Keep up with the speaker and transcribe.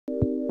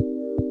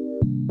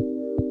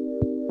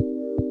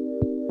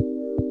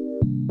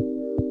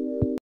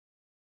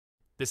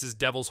This is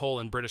Devil's Hole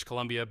in British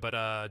Columbia,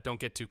 but don't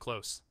get too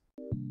close.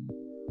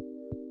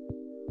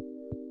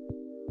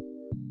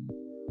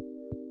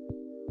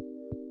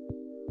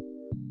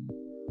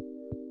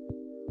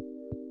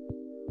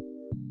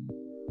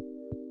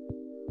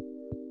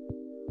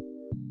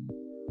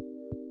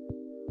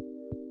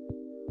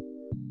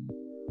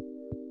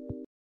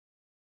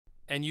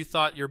 And you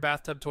thought your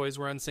bathtub toys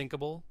were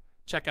unsinkable?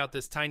 Check out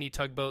this tiny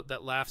tugboat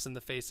that laughs in the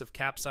face of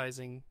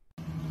capsizing.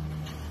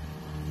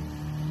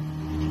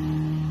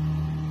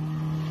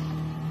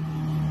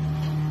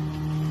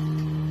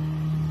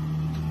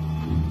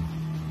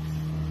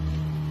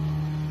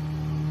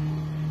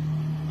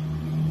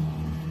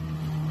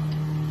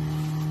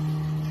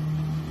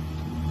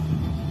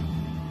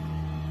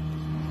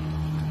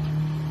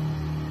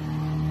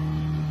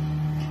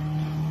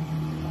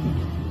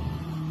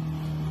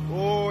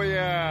 Oh,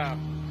 yeah.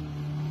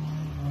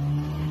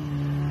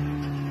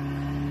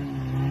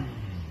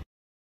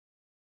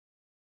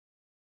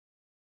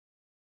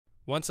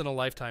 Once in a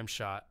lifetime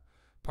shot,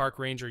 park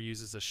ranger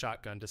uses a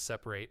shotgun to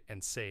separate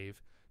and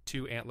save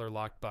two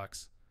antler-locked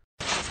bucks.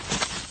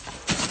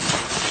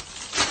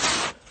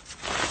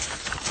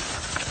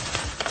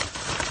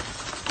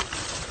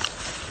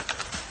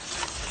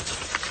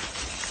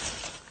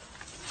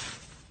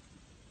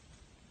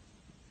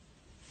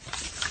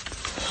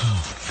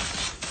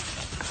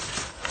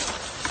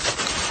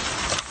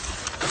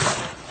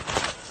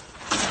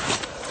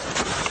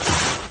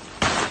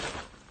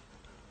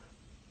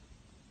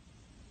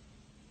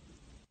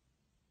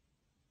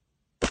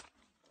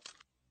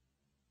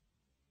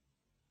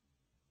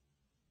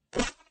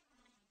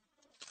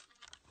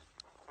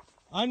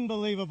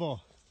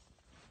 Unbelievable.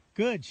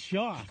 Good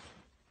shot.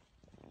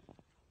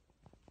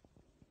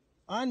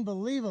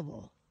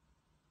 Unbelievable.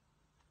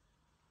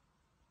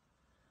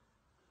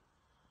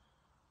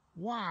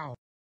 Wow.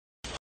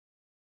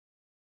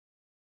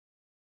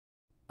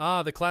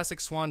 Ah, the classic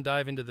swan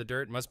dive into the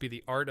dirt must be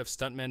the art of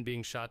stuntmen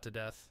being shot to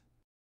death.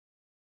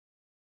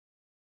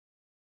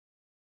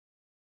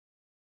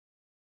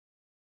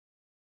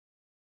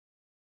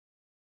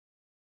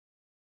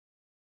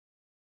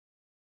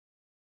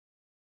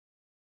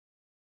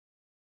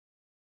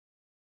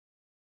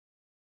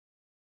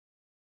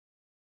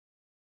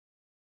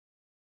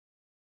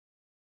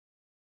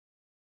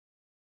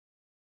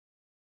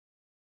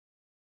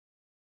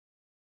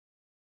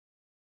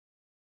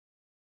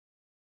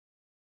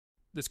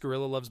 This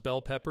gorilla loves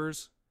bell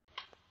peppers.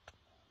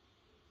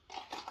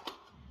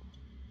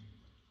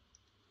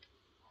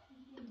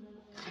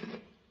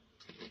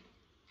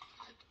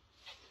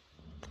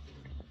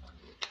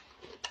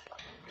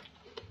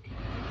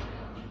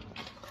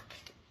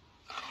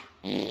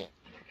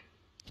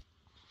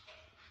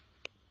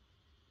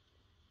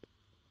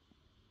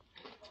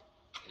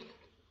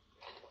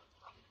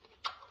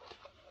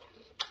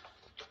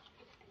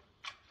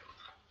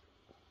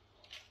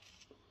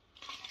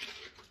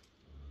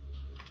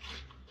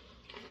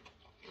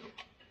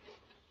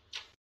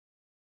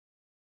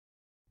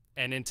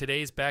 And in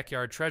today's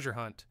backyard treasure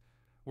hunt,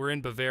 we're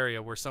in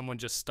Bavaria where someone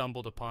just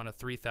stumbled upon a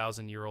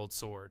 3,000-year-old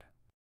sword.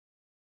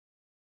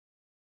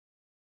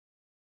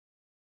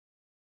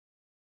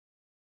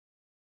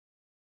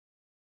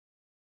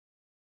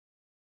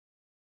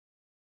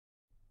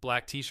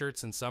 Black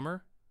t-shirts in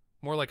summer?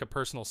 More like a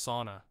personal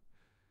sauna.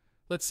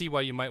 Let's see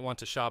why you might want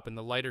to shop in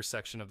the lighter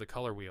section of the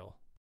color wheel.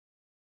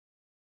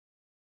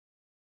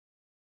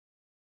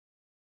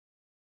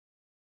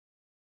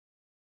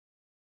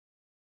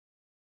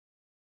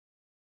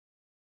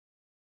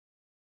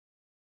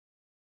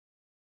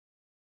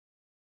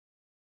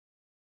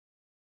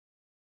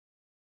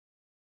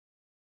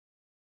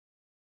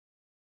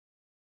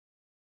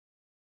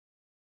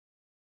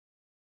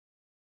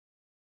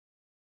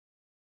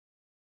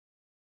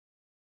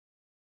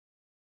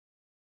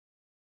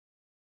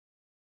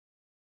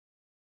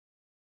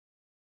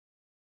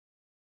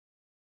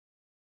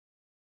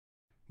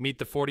 Meet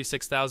the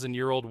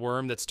 46,000-year-old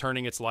worm that's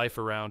turning its life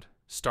around,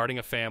 starting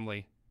a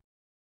family.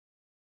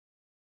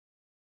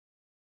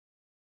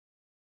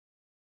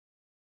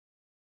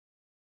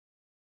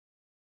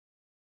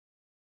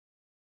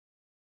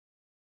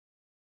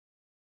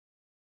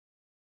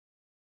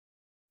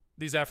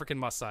 These African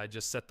Maasai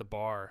just set the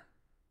bar,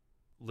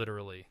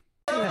 literally.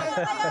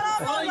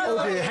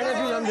 Okay, head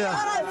of you under.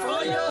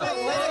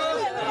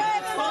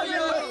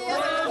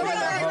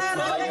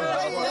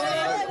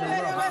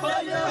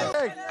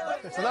 Hey,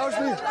 it's allowed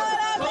me.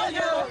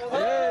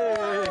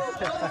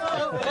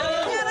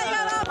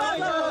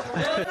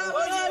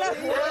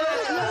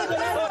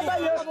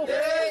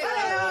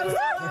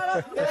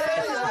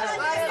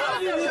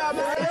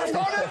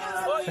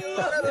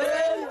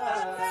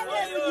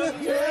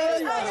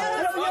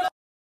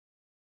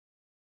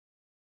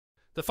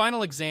 The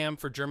final exam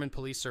for German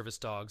police service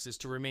dogs is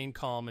to remain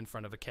calm in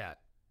front of a cat.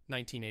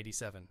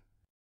 1987.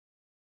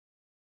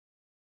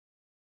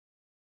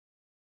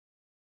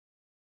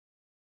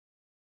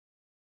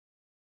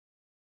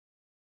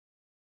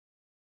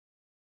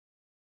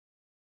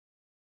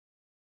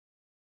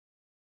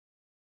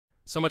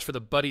 So much for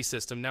the buddy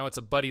system. Now it's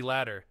a buddy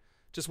ladder.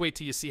 Just wait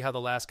till you see how the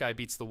last guy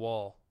beats the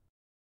wall.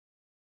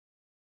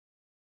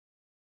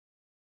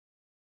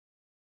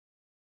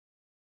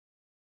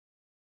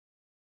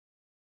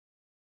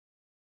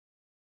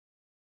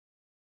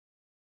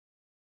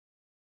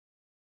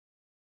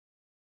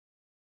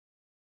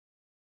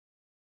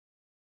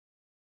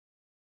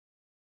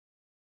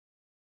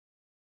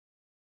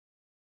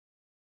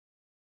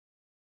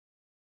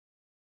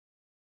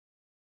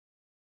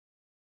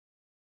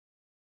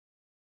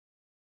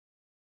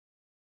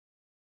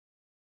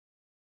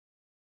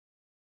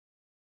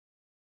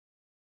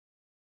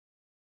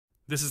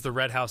 This is the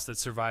red house that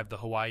survived the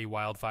Hawaii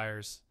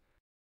wildfires.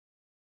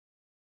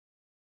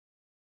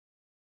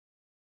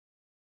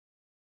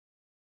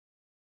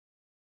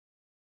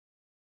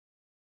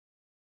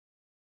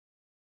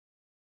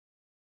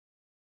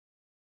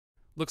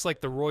 Looks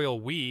like the royal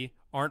we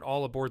aren't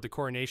all aboard the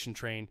coronation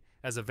train,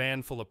 as a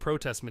van full of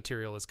protest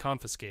material is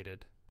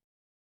confiscated.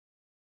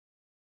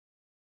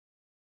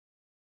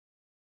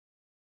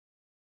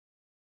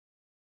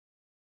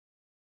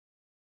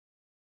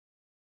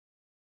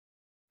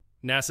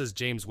 NASA's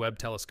James Webb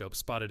Telescope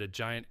spotted a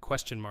giant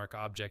question mark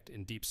object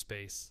in deep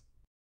space.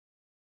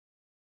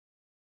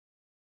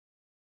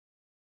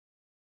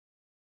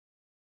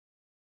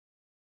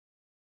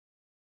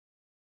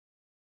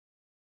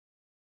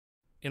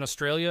 In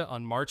Australia,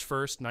 on March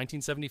 1st,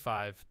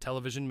 1975,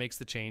 television makes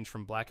the change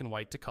from black and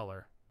white to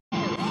color. Hey,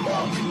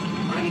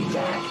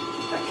 Jack!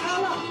 The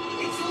colour!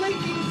 It's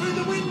leaking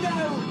through the window!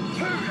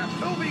 Pooh, that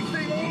filthy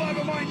thing all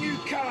over my new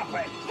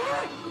carpet!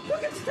 Ah,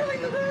 look, it's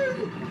filling the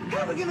room!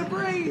 How are we going to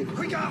breathe?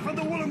 Quick out for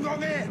the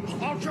Wollongong air!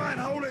 I'll try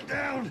and hold it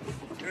down.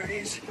 There it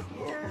is. Hey,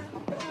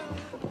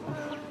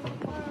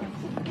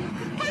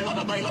 look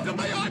at me!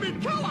 I'm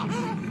in colour!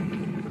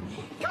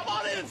 Come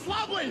on in, it's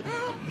lovely!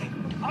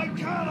 I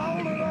can't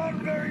hold it on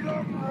very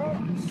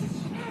long.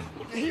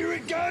 Here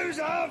it goes,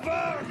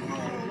 Arthur!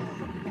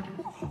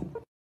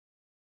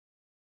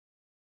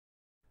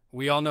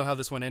 We all know how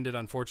this one ended,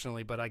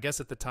 unfortunately, but I guess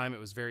at the time it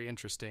was very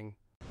interesting.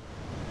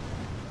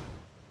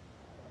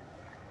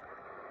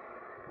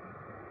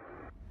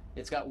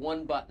 It's got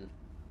one button,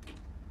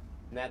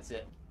 and that's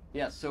it.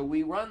 Yeah, so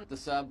we run the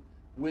sub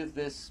with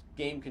this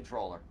game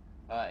controller.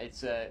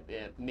 It's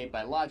made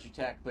by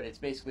Logitech, but it's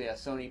basically a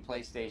Sony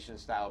PlayStation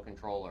style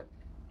controller.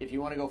 If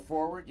you want to go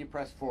forward, you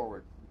press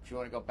forward. If you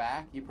want to go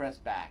back, you press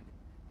back.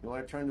 You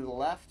want to turn to the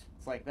left,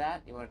 it's like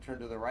that. You want to turn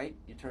to the right,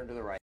 you turn to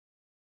the right.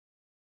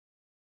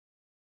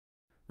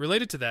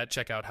 Related to that,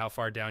 check out how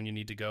far down you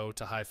need to go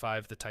to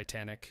high-five the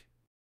Titanic.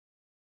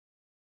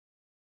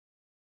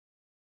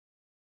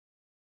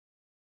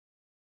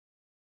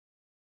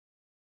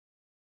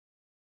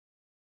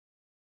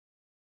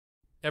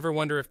 Ever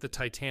wonder if the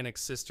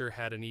Titanic's sister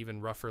had an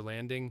even rougher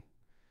landing?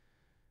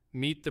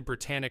 Meet the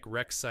Britannic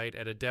wreck site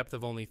at a depth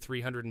of only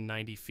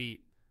 390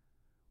 feet,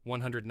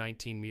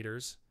 119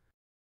 meters.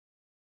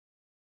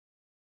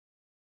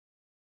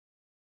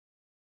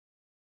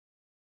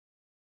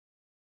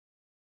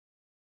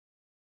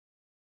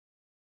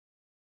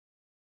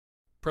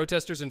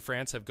 Protesters in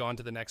France have gone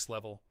to the next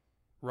level,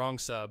 wrong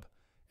sub,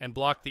 and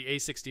blocked the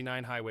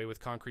A69 highway with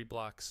concrete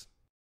blocks.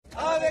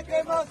 Avec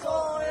les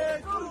maçons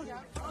et tous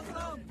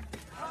ensemble!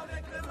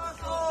 Avec les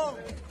maçons!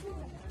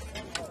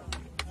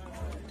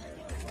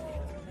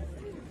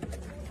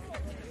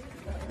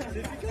 C'est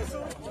efficace,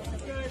 hein?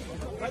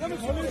 Ah non, mais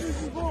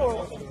prenez du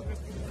beau!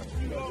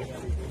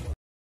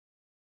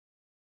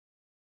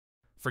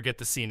 Forget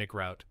the scenic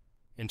route.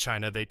 In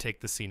China, they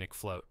take the scenic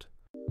float.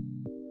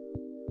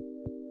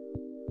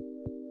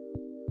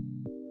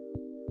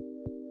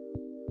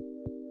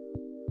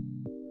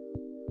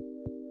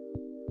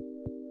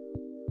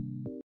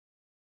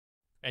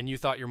 And you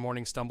thought your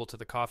morning stumble to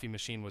the coffee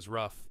machine was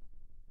rough.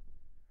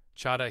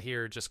 Chada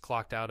here just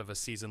clocked out of a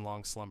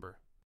season-long slumber.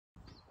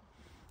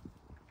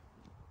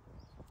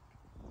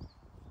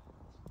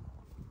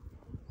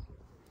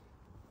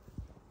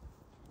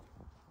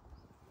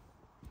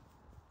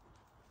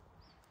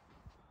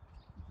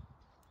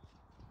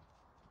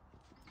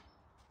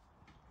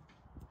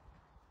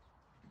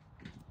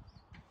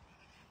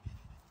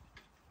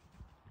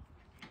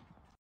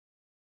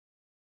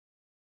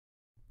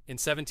 In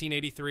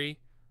 1783,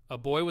 a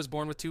boy was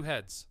born with two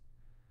heads.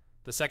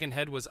 The second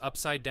head was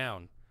upside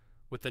down,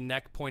 with the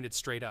neck pointed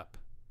straight up.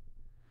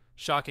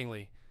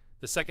 Shockingly,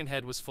 the second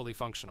head was fully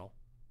functional.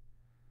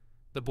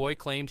 The boy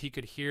claimed he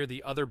could hear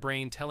the other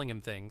brain telling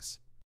him things.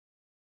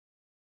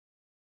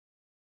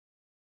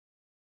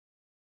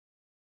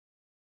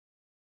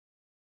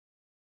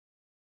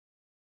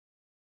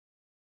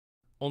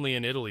 Only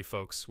in Italy,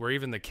 folks, where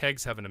even the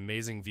kegs have an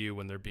amazing view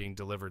when they're being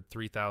delivered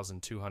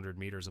 3,200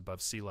 meters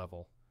above sea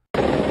level.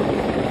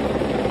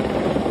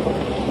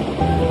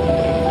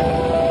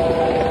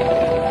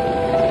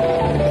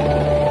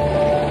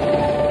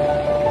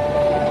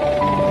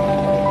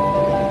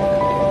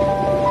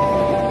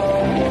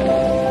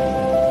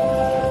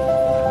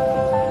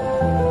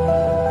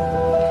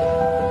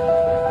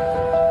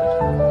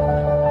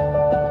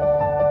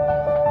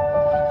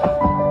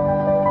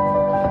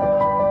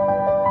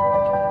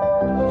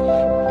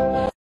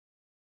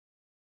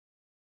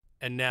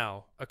 And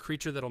now, a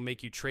creature that'll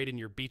make you trade in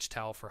your beach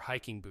towel for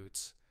hiking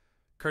boots.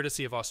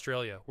 Courtesy of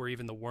Australia, where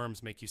even the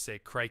worms make you say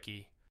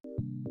crikey.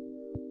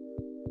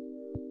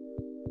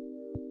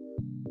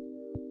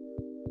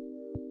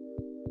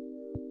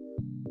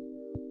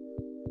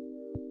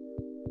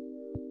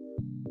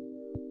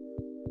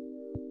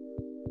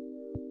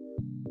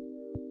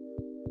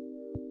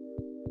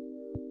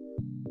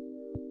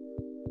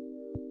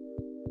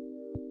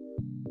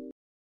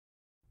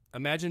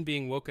 Imagine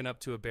being woken up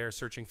to a bear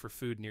searching for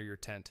food near your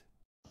tent.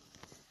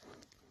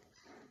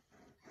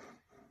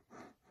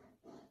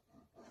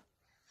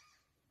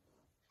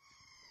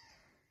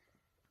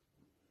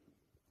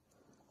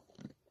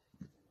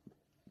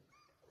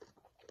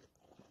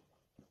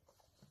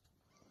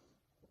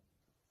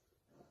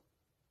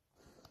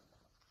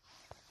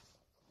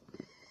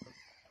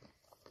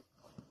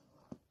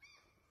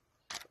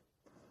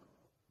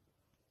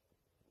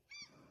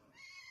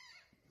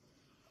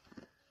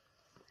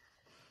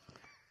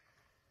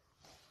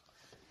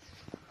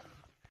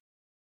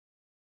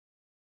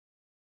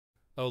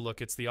 Oh,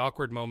 look, it's the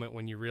awkward moment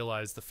when you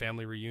realize the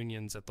family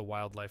reunion's at the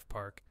wildlife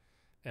park,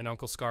 and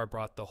Uncle Scar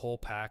brought the whole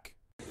pack.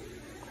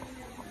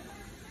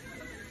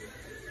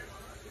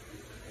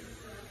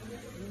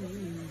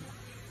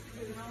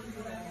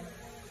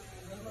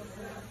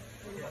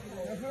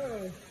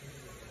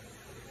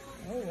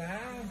 Oh, wow.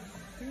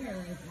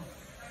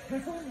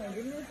 Oh, my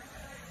goodness.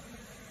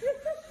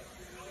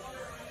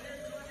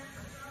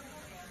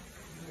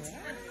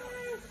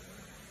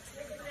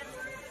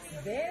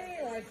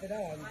 Very like the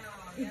dog.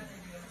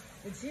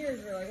 The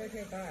cheers were like,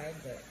 okay, fine,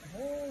 but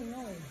oh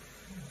no.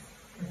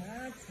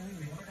 That's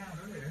funny.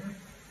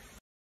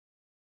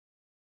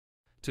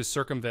 To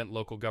circumvent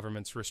local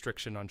government's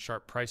restriction on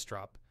sharp price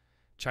drop,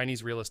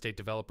 Chinese real estate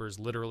developers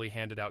literally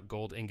handed out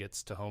gold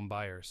ingots to home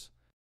buyers.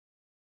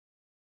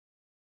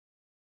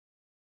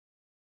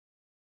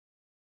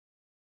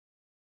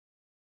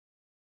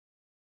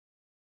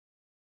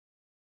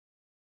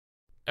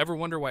 Ever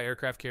wonder why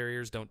aircraft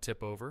carriers don't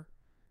tip over?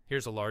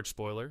 Here's a large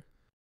spoiler.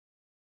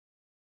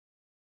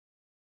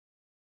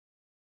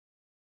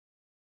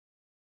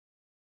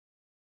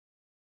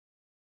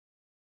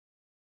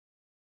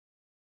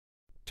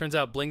 Turns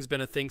out bling's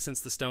been a thing since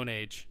the Stone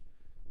Age.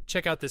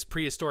 Check out this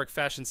prehistoric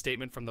fashion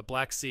statement from the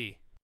Black Sea.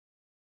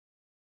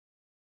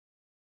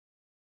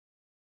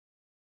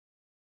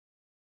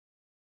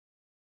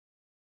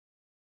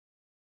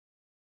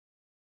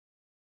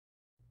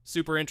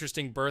 Super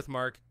interesting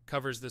birthmark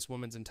covers this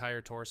woman's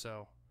entire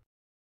torso.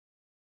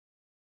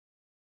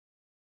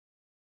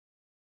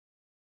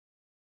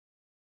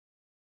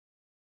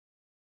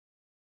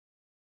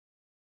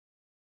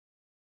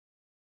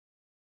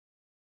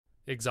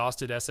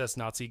 Exhausted SS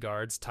Nazi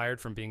guards,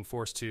 tired from being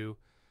forced to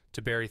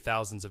bury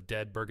thousands of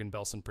dead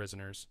Bergen-Belsen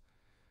prisoners,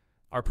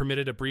 are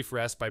permitted a brief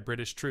rest by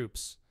British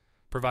troops,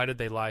 provided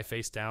they lie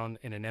face down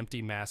in an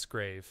empty mass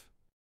grave.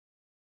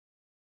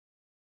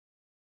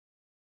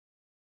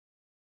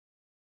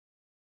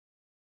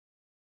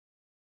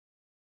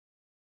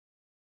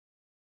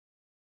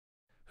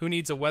 Who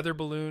needs a weather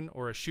balloon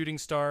or a shooting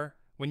star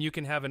when you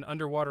can have an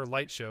underwater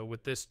light show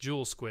with this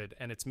jewel squid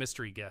and its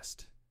mystery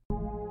guest?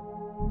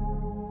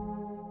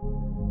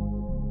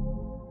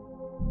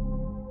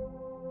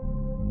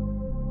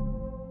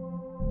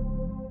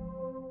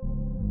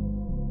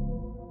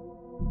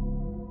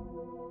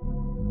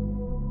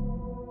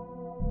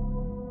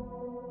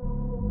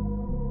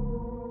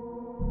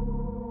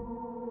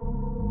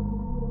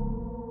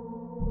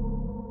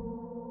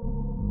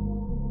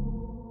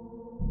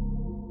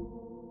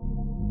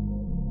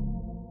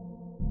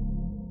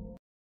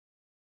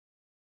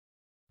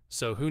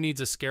 So who needs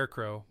a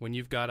scarecrow when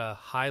you've got a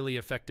highly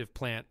effective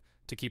plant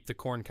to keep the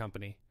corn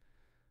company?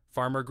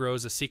 Farmer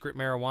grows a secret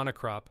marijuana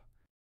crop.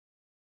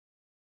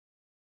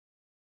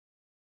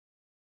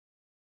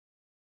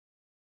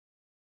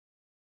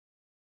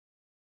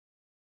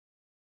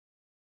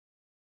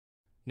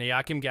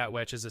 Nayakim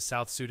Gatwech is a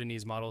South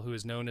Sudanese model who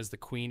is known as the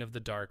Queen of the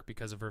Dark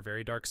because of her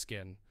very dark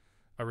skin,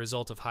 a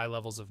result of high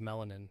levels of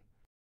melanin.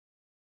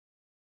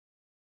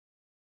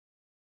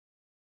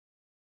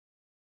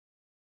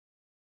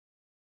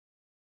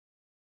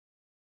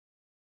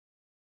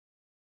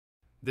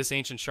 This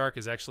ancient shark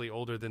is actually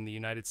older than the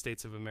United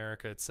States of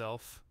America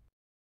itself.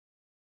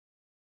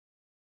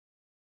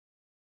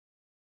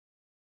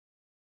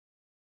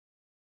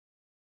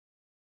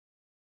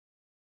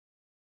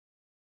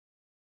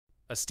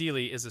 A stele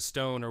is a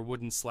stone or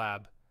wooden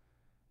slab,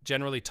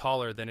 generally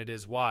taller than it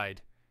is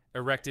wide,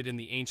 erected in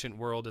the ancient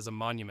world as a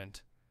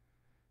monument.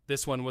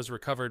 This one was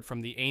recovered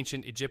from the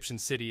ancient Egyptian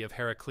city of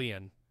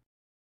Heracleion.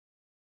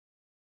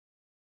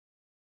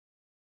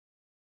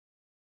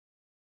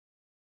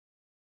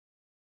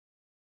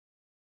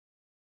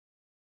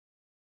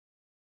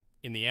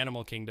 In the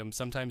animal kingdom,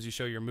 sometimes you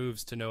show your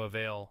moves to no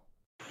avail.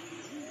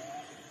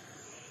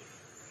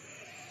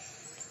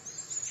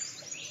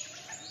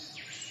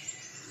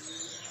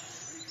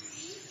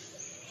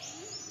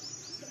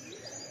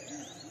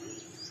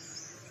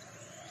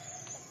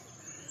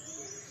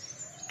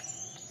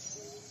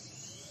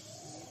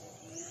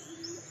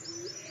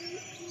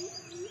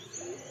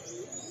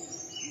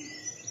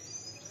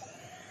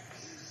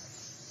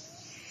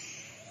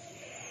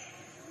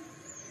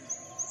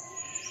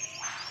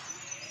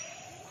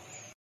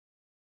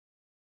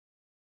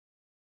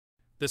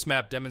 This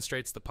map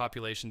demonstrates the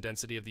population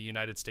density of the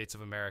United States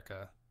of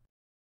America.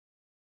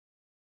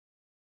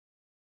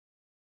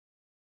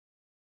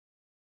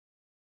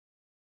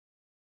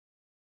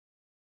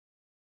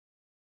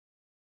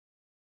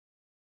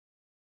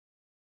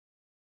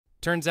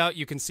 Turns out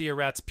you can see a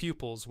rat's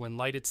pupils when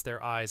light hits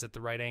their eyes at the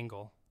right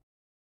angle.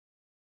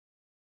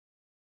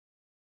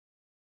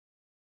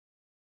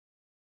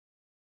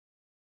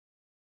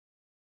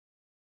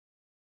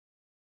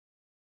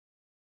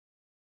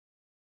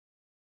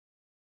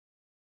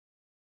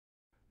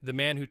 The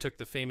man who took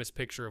the famous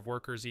picture of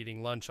workers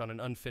eating lunch on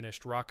an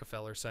unfinished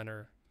Rockefeller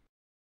Center.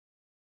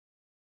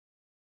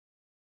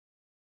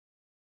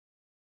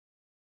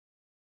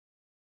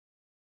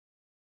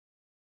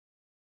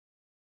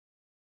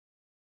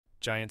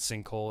 Giant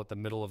sinkhole at the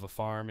middle of a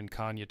farm in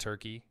Konya,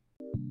 Turkey.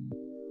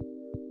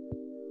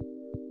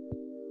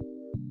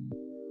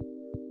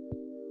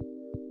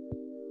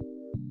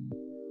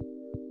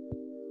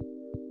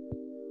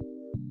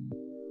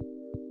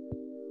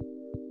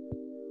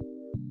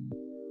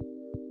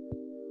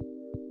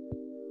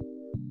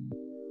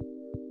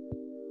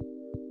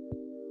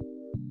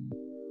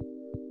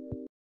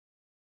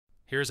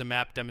 Here's a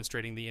map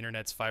demonstrating the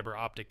internet's fiber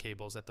optic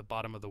cables at the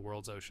bottom of the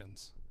world's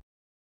oceans.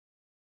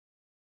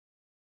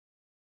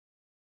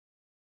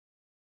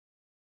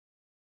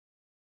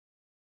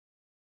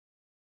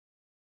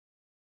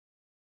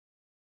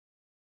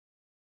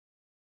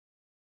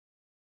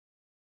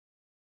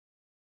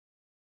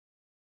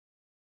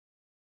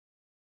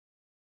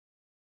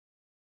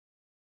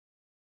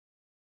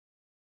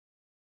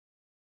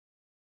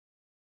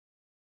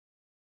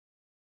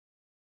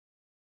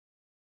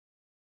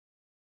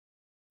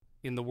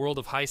 In the world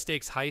of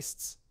high-stakes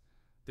heists,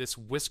 this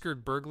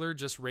whiskered burglar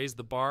just raised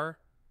the bar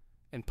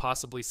and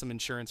possibly some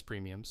insurance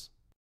premiums.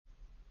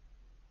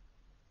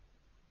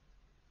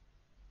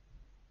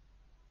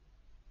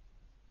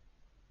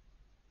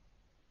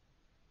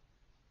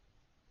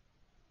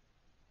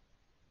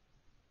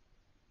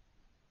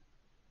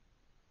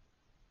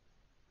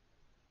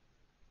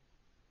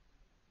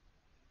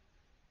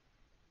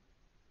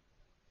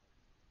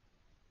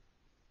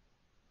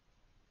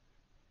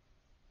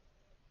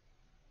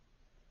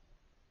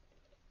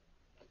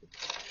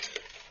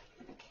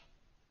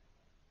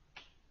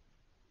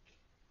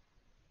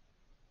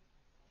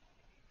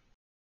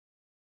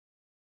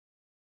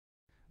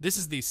 This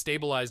is the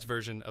stabilized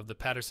version of the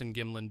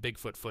Patterson-Gimlin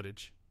Bigfoot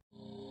footage.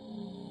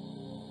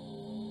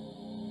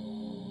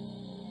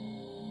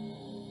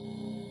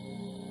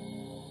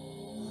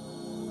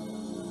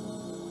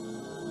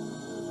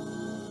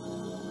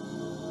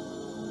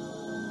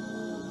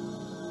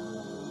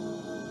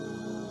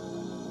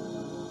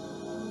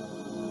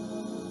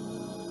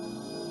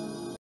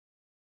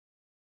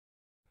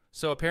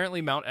 So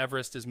apparently Mount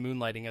Everest is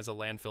moonlighting as a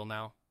landfill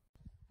now.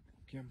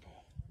 Camp.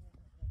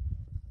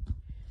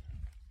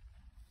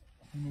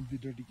 One of the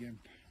dirty camp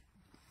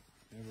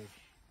ever.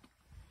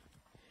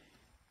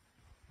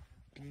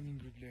 Cleaning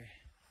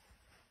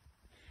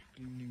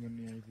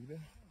गर्ने आइपुग्दा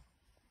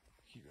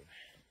के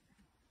गर्ने